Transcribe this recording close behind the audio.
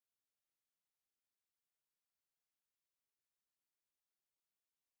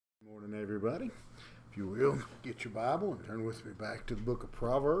Morning, everybody. If you will, get your Bible and turn with me back to the book of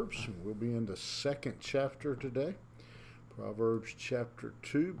Proverbs, and we'll be in the second chapter today. Proverbs chapter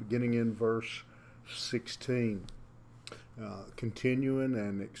 2, beginning in verse 16. Continuing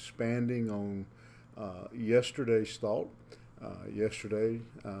and expanding on yesterday's thought. Yesterday,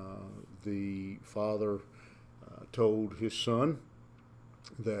 the father told his son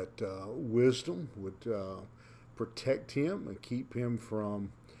that wisdom would protect him and keep him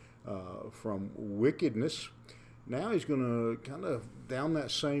from wickedness. Now he's going to kind of down that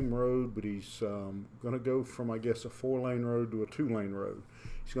same road, but he's going to go from, I guess, a 4-lane road to a 2-lane road.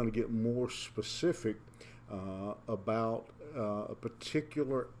 He's going to get more specific about a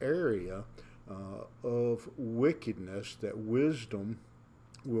particular area of wickedness that wisdom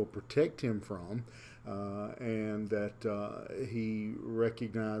will protect him from, and that he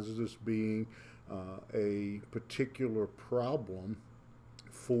recognizes as being a particular problem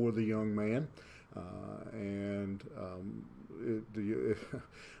for the young man.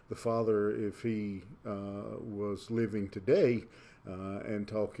 The father, if he was living today and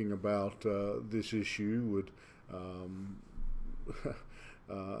talking about this issue,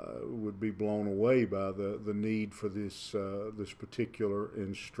 would be blown away by the need for this particular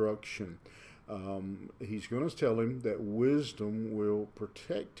instruction. He's going to tell him that wisdom will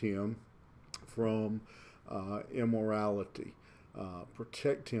protect him from immorality.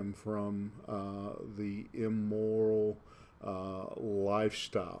 Protect him from the immoral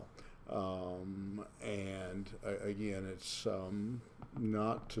lifestyle. And again, it's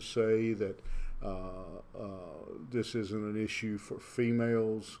not to say that this isn't an issue for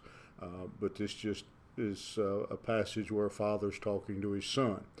females, but this just is a passage where a father's talking to his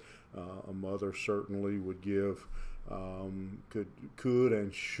son. A mother certainly would give, could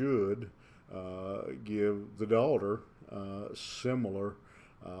and should give the daughter similar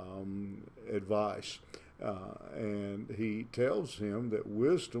advice. And he tells him that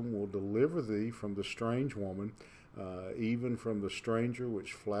wisdom will deliver thee from the strange woman, even from the stranger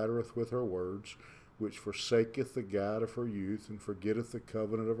which flattereth with her words, which forsaketh the guide of her youth, and forgetteth the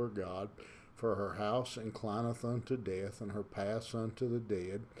covenant of her God. For her house inclineth unto death, and her paths unto the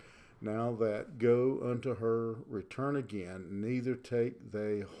dead. Now that go unto her return again, neither take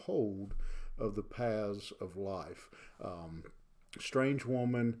they hold of the paths of life. Strange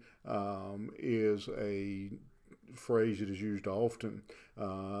woman is a phrase that is used often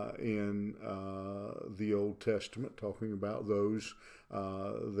in the Old Testament, talking about those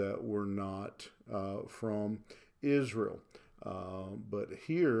that were not from Israel. But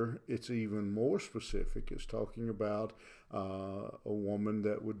here it's even more specific. It's talking about a woman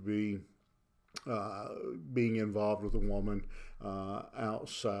that would be being involved with a woman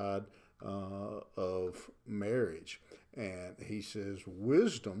outside of marriage. And he says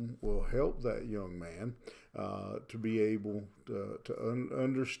wisdom will help that young man to be able to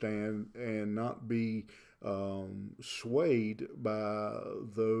understand and not be swayed by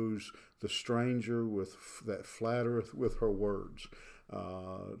the stranger that flattereth with her words,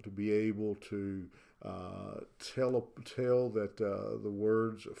 to be able to tell that the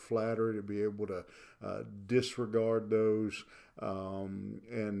words of flattery, to be able to disregard those,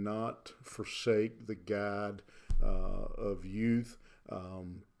 and not forsake the guide of youth,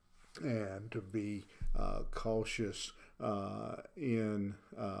 and to be cautious in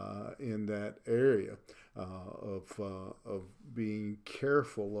that area of being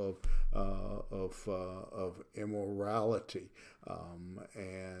careful of immorality.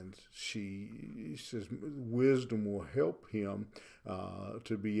 And she says wisdom will help him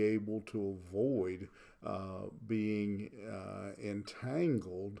to be able to avoid being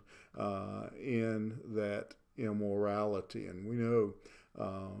entangled in that immorality. And we know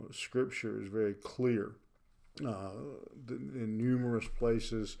Scripture is very clear in numerous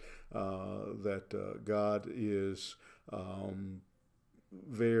places that God is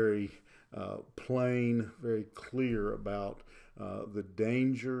very plain, very clear about the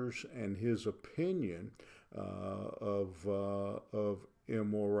dangers and his opinion of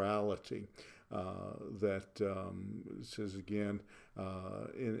immorality. That says again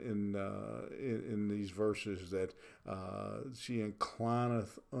in these verses that she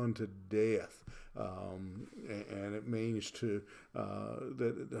inclineth unto death, and it means to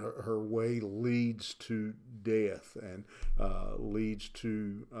that her way leads to death, and leads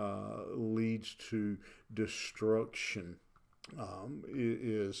to destruction.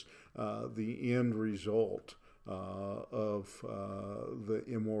 Is the end result the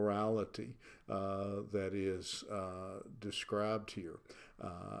immorality that is described here.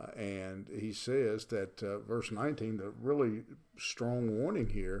 And he says that verse 19, the really strong warning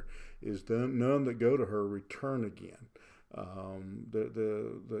here is none that go to her return again.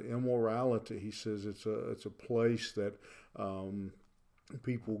 The immorality, he says, it's a place that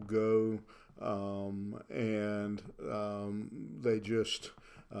people go and they just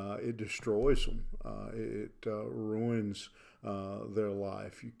it destroys them. It ruins their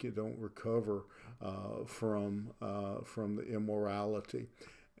life. You don't recover from the immorality.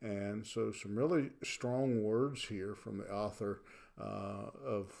 And so some really strong words here from the author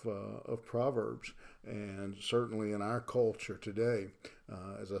of Proverbs, and certainly in our culture today,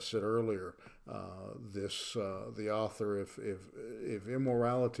 as I said earlier, the author, if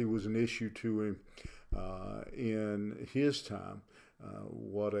immorality was an issue to him in his time,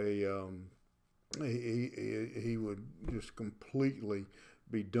 what a he would just completely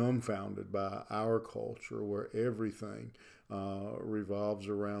be dumbfounded by our culture, where everything revolves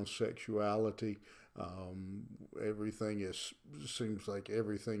around sexuality. Everything seems like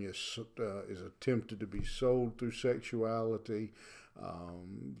everything is attempted to be sold through sexuality.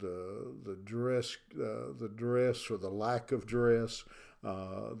 The dress or the lack of dress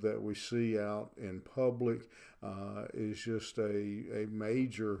that we see out in public is just a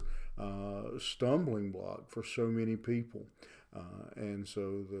major stumbling block for so many people. And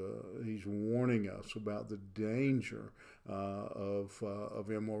so he's warning us about the danger of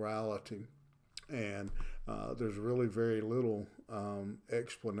immorality. And there's really very little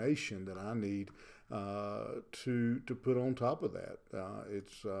explanation that I need to put on top of that.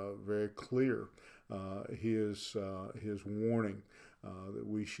 It's very clear, his warning that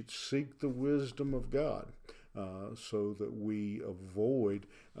we should seek the wisdom of God so that we avoid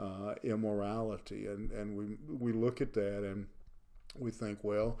immorality. And we look at that and we think,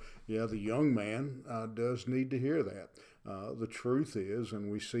 well, yeah, the young man does need to hear that. The truth is,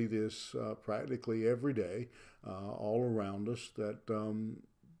 and we see this practically every day all around us, that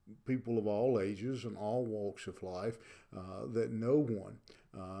people of all ages and all walks of life, that no one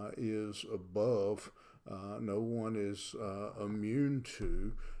is above, no one is immune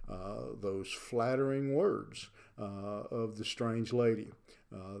to those flattering words of the strange lady,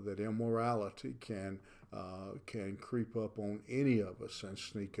 that immorality can creep up on any of us and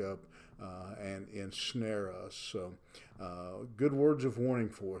sneak up and ensnare us. So good words of warning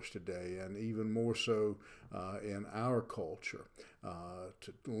for us today, and even more so in our culture,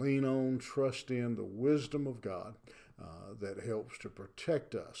 to lean on, trust in the wisdom of God that helps to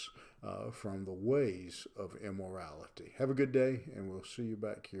protect us from the ways of immorality. Have a good day, and we'll see you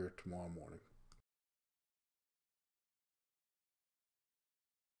back here tomorrow morning.